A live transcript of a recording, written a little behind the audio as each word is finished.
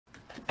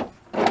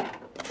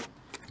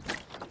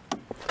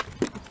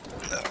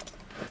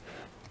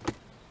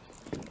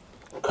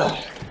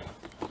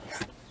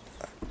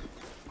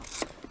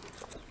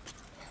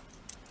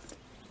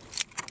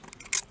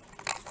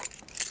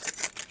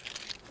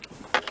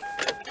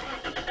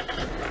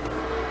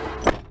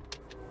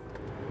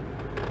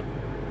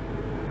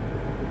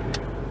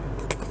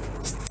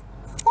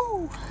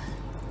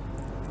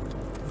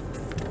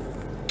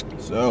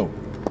So,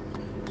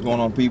 what's going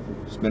on, people?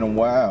 It's been a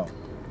while.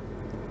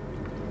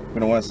 It's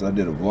been a while since I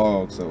did a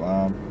vlog. So,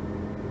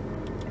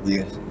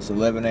 yeah, it's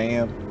 11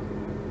 a.m.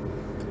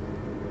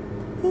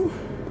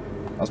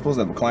 I was supposed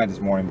to have a client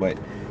this morning, but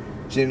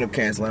she ended up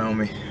canceling on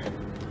me.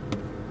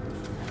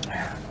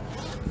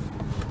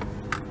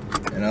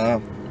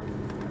 And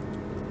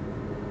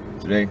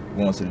today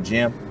going to the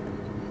gym.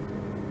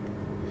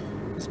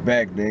 It's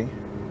back day,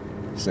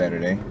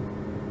 Saturday.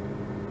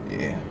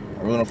 Yeah,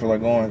 I really don't feel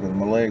like going because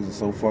my legs are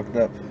so fucked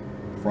up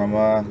from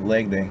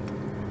leg day.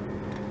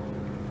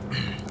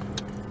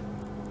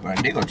 But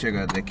I did go check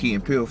out that Key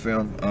and Peele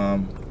film,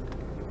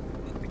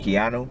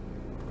 Keanu.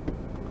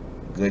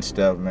 Good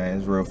stuff, man.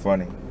 It's real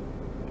funny.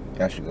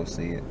 Y'all should go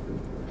see it.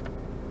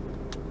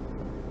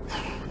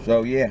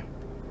 So yeah,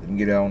 we can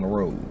get out on the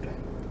road.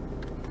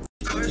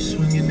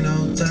 When you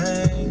know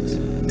things,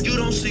 you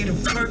don't see the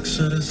perks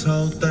of this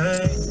whole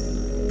thing,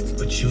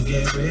 but you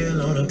get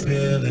real on a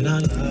pill and I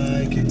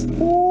like it.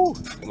 Woo!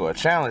 Go a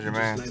Challenger,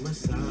 man.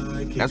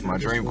 That's my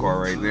dream car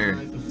right there.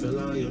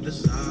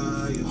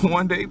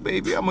 One day,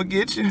 baby, I'm gonna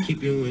get you.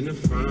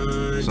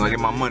 So I get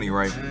my money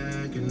right.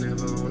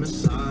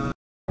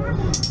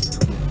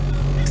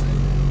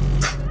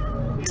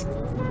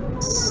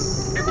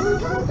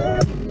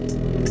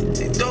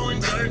 Throwing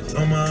dirt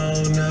on my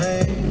own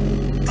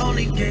name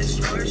only gets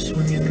worse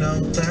when you know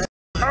that.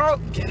 Oh!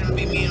 Can I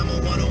be me? I'm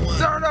a one-on-one.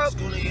 Turn up!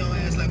 Schooling your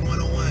ass like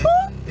 101.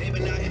 They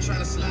been out here trying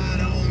to slide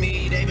on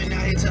me. They been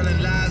out here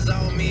telling lies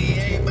on me.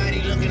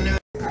 Everybody looking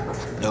at.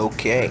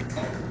 Okay,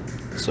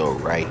 so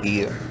right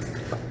here,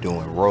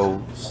 doing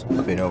rows,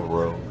 bent over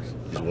rows,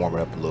 just warming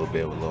up a little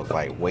bit with a little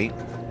light weight.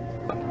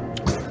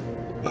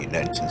 Ain't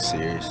nothing too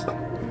serious.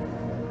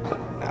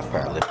 Not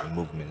powerlifting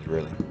movements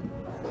really,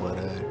 but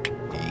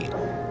yeah.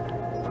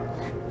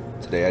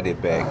 Today I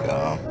did back,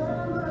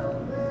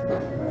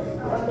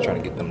 trying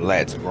to get them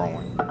lats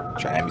growing, trying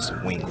to have me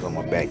some wings on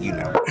my back, you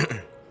know.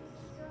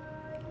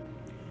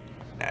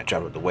 Now I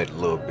dropped up the weight a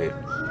little bit.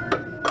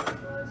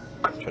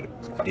 Try to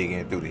dig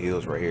in through the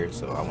heels right here,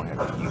 so I won't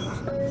have to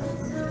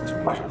use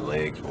too much of the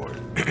legs for it.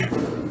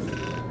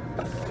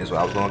 And so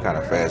I was going kind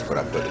of fast, but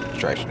I felt the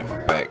contraction in my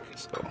back,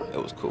 so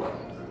it was cool.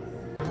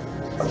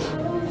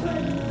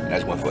 And I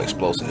just went for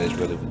explosiveness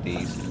really with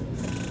these,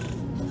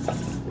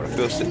 but I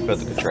felt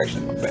the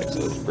contraction in my back, so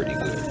it was pretty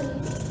good.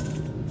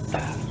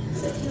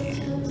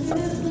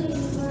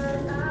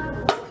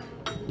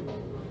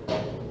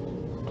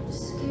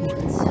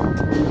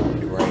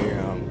 Right here,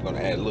 I'm gonna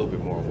add a little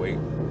bit more weight.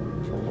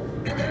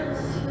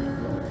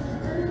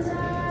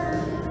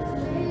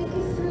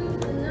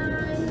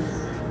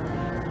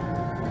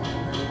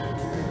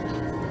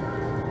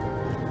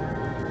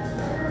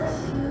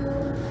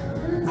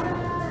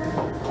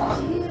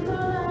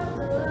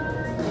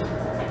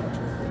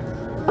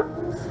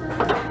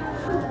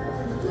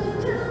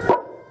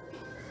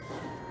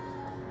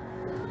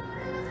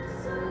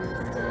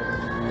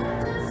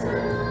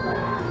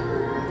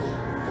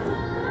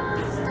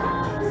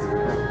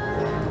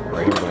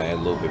 Right here, I'm gonna add a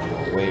little bit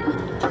more weight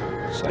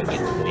so I get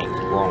the wings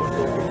growing a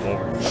little bit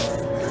more.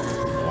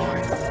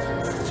 One,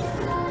 two.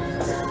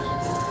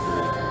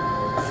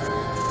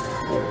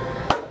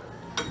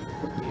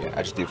 Yeah,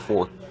 I just did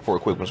four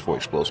quick ones for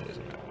explosiveness.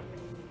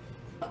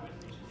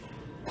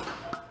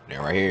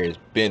 Now right here is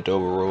bent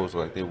over rows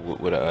like this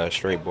with a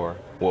straight bar,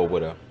 or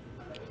with a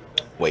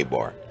weight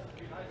bar.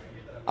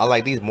 I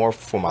like these more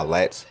for my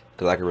lats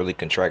because I can really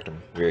contract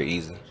them very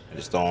easy. I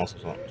just throw on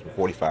some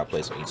 45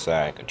 plates on each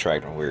side,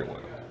 contract them very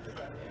well.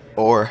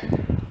 Or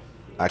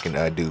I can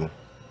do,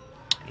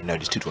 you know,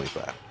 just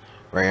 225.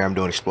 Right here, I'm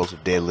doing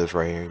explosive deadlifts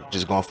right here.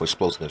 Just going for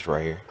explosiveness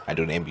right here. I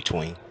do the in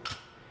between.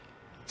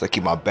 So I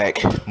keep my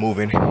back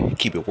moving,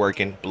 keep it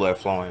working, blood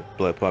flowing,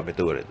 blood pumping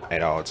through it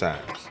at all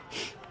times.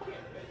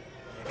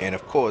 And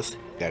of course,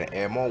 gotta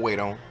add more weight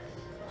on.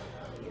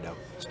 You know,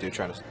 still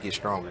trying to get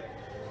stronger,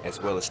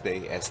 as well as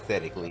stay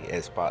aesthetically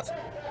as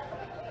possible.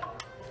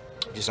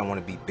 Just don't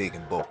want to be big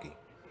and bulky.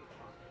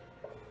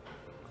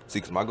 See,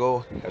 cause my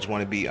goal, I just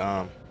want to be,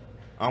 I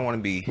don't want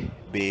to be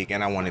big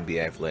and I want to be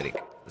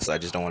athletic. So I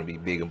just don't want to be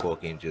big and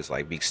bulky and just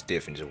like be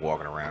stiff and just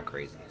walking around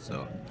crazy.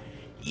 So,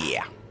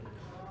 yeah.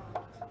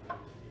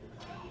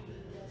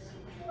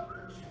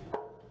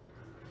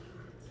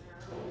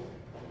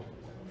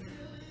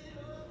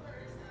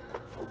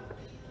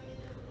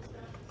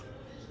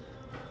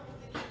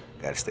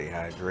 Gotta stay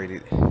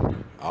hydrated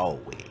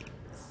always.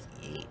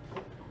 Yeah.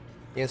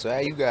 Yeah, so how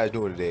you guys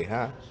doing today,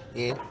 huh?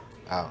 Yeah?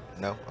 Oh,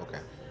 no? Okay.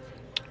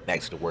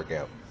 Back to the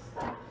workout.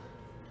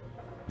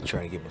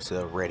 Trying to get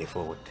myself ready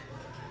for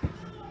it.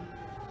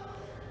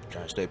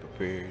 Trying to stay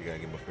prepared. Gotta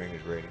get my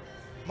fingers ready.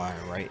 Mind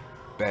right.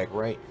 Back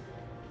right.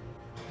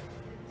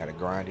 Gotta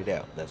grind it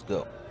out. Let's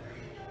go.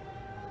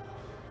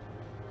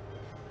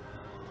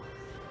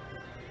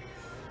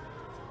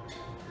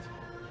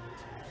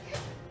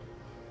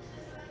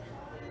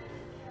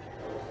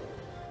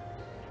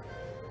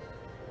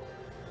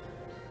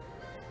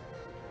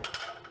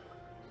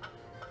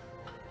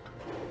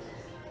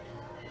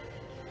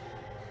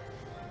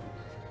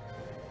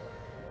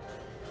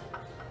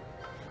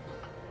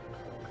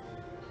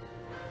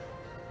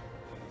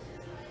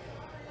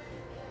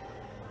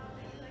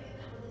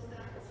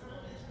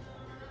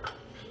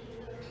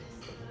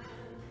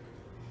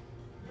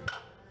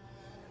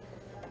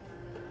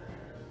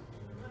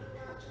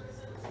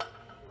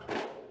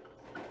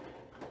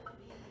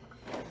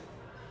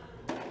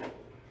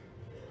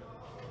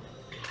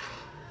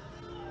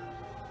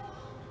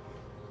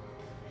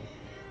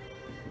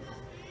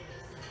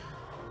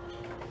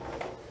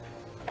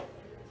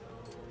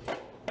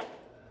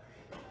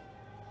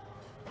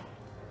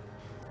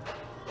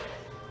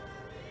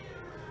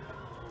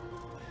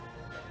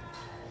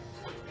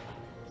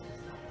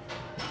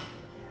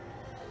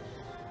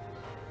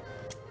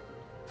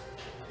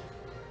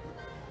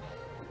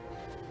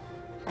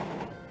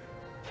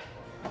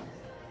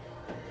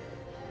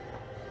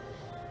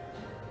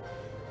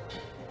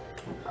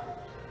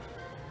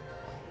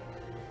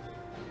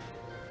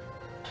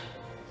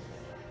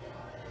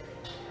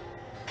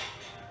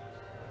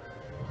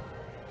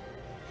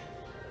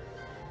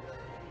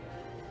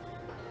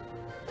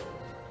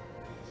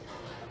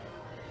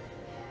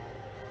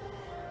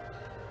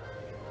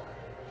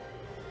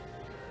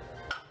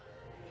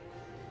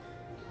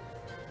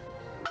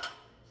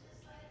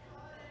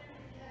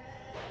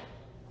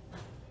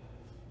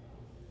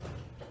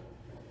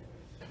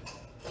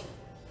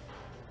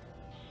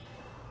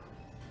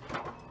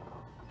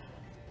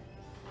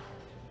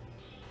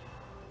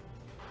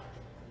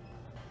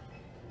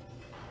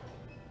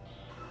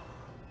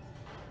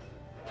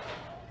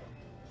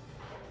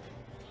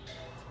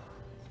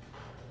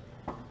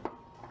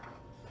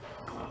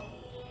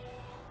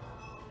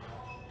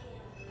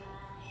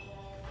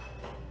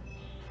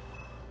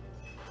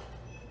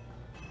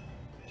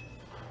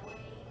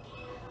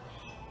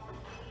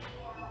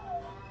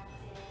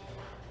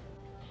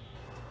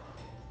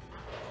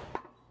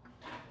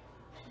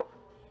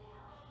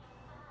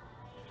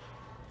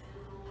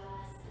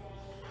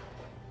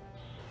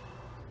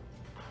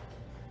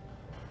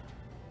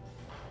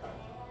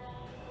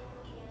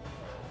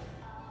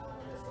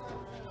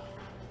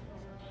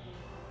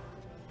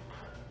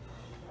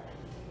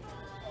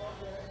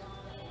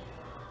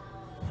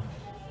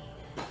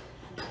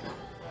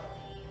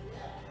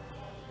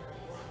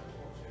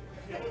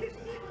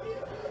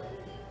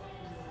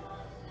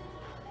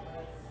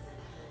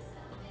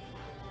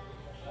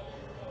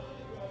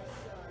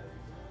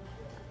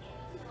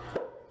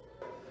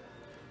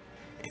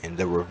 and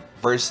the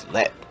reverse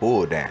lat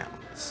pull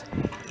downs.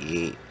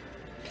 Yeah.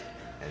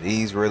 And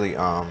these really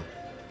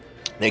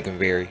they can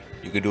vary.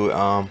 You could do it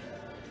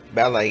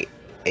about like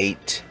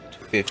 8 to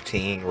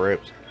 15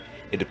 reps.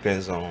 It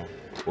depends on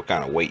what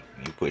kind of weight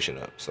you pushing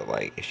up. So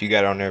like if you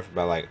got on there for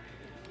about like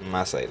I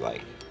might say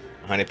like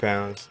 100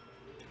 pounds,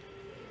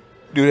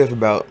 do that for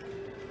about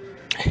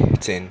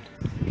 10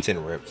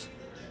 reps.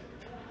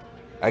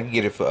 I can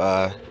get it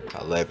for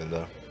 11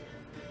 though.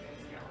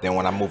 Then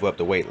when I move up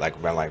the weight, like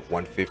about like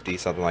 150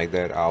 something like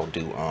that, I'll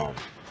do about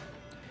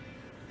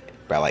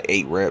like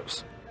 8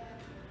 reps.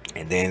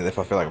 And then if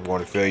I feel like I'm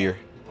going to failure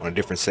on a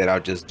different set, I'll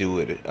just do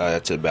it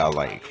to about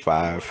like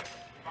 5.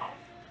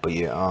 But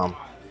yeah,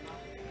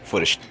 for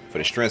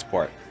the strength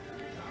part,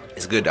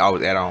 it's good to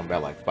always add on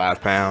about like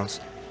 5 pounds.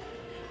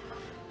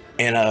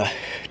 And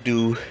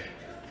do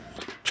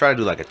try to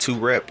do like a 2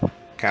 rep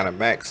kind of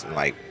max and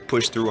like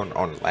push through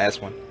on the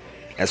last one.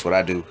 That's what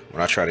I do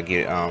when I try to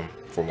get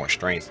for more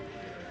strength.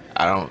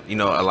 I don't, you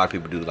know, a lot of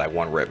people do like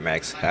 1 rep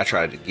max. I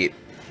try to get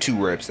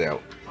 2 reps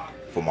out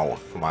for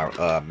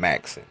my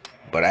max,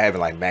 but I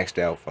haven't like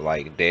maxed out for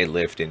like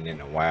deadlifting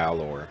in a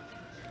while,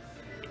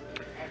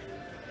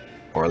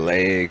 or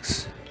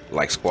legs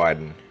like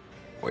squatting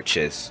or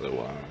chest.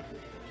 So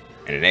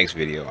in the next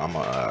video, I'm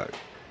gonna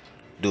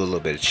do a little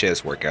bit of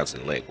chest workouts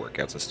and leg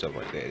workouts and stuff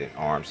like that, and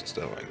arms and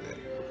stuff like that.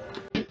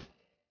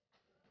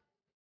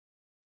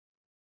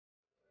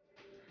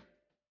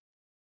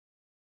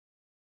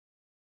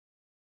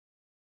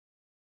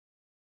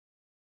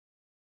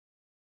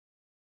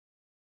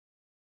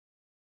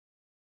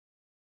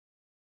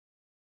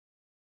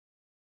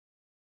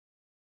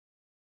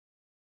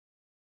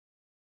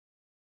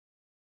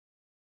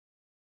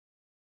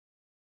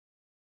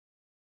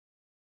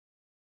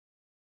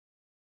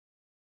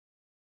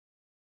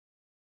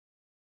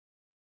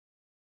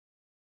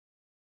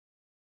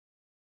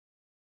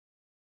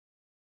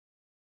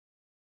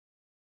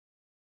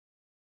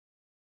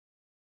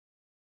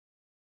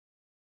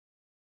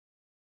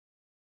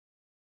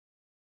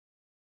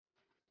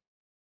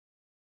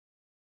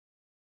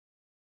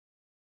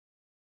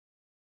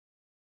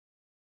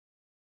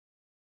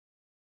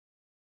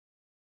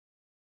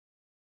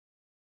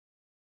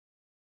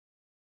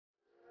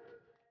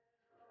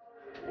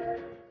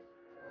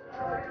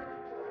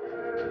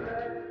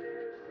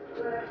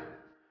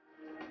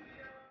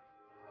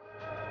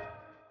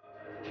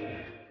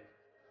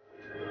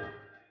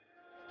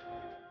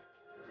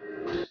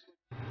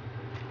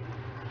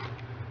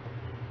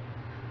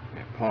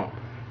 Pump.